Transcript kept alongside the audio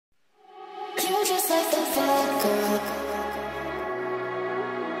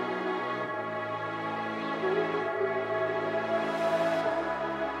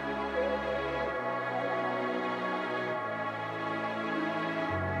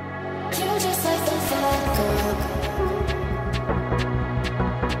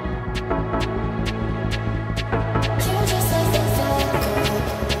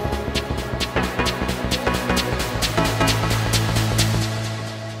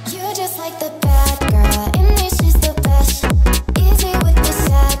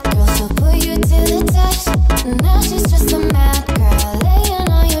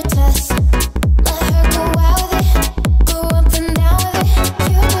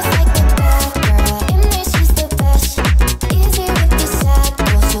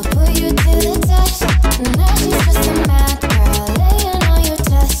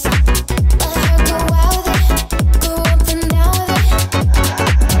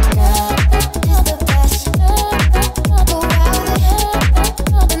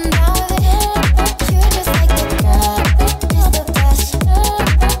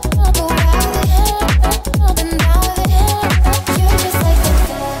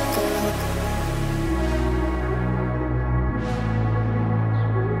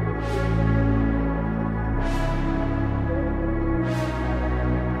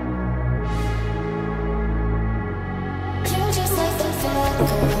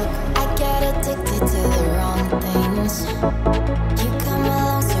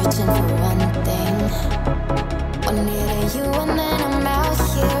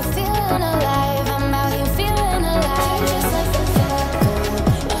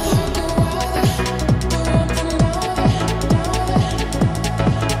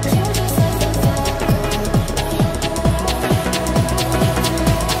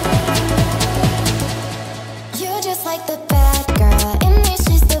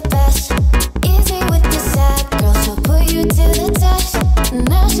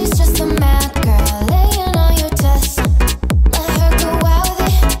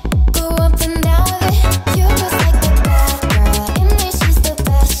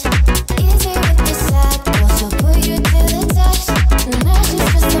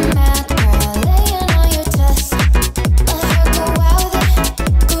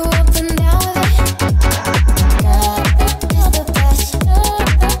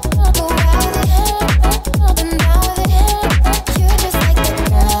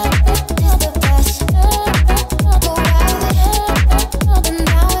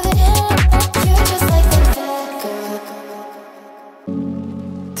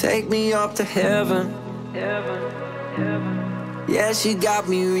up to heaven. Yeah, she got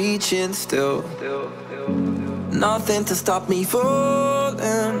me reaching still. Nothing to stop me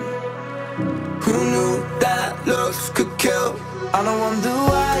falling. Who knew that looks could kill? I don't wonder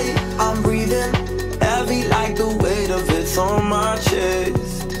why I'm breathing heavy like the weight of it's on my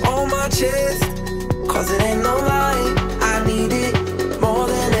chest. On my chest. Cause it ain't no lie, I need it more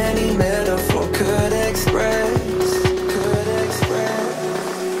than any metaphor could express.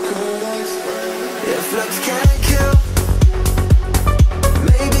 If looks can't kill,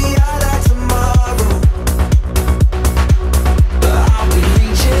 maybe I'll die tomorrow, but I'll be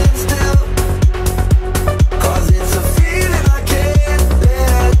reaching still. Cause it's a feeling I can't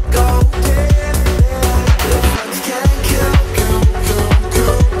let go. If looks can't kill,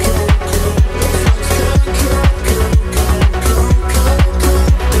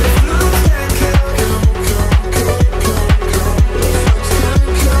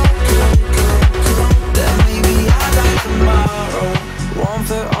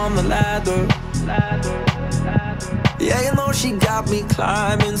 yeah, you know she got me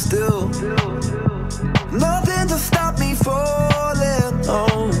climbing still. Nothing to stop me falling.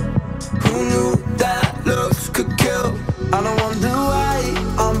 Oh, who knew that looks could kill? I don't wonder why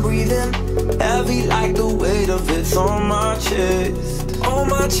I'm breathing heavy like the weight of it's on my chest. On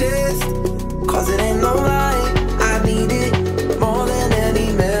my chest. Cause it ain't no lie, I need it more than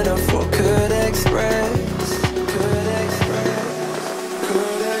any metaphor could express.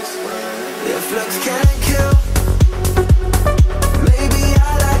 If looks can't kill, maybe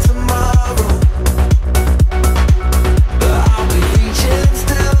I'll die tomorrow, but I'll be reaching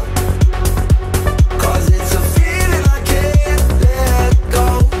still. Cause it's a feeling I can't let go.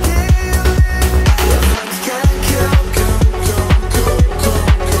 If looks can't kill,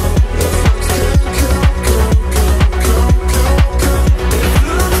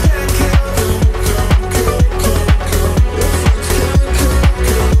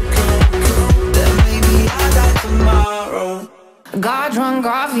 got drunk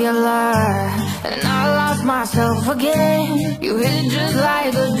off your love, and I lost myself again. You hit it just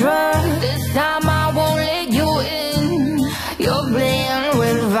like a drug. This time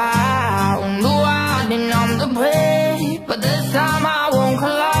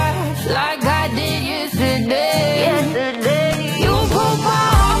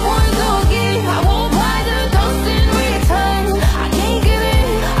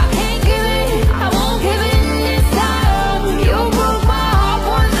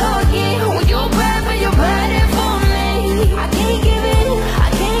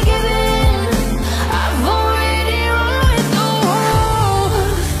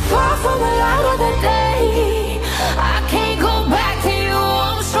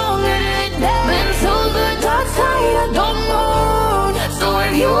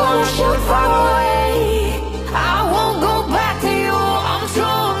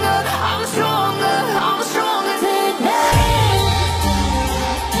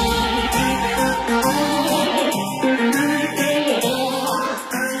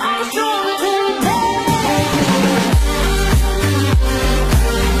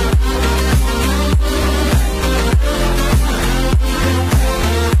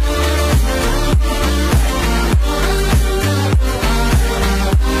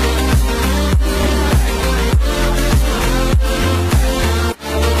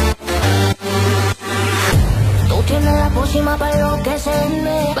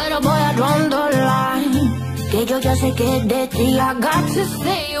sé que es de ti. I got to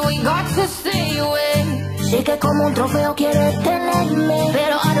stay away, got to stay away. Sé que como un trofeo quieres tenerme,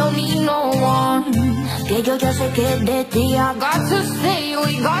 pero I don't need no one. Que yo ya sé que es de ti. I got to stay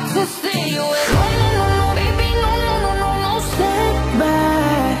away, got to stay away.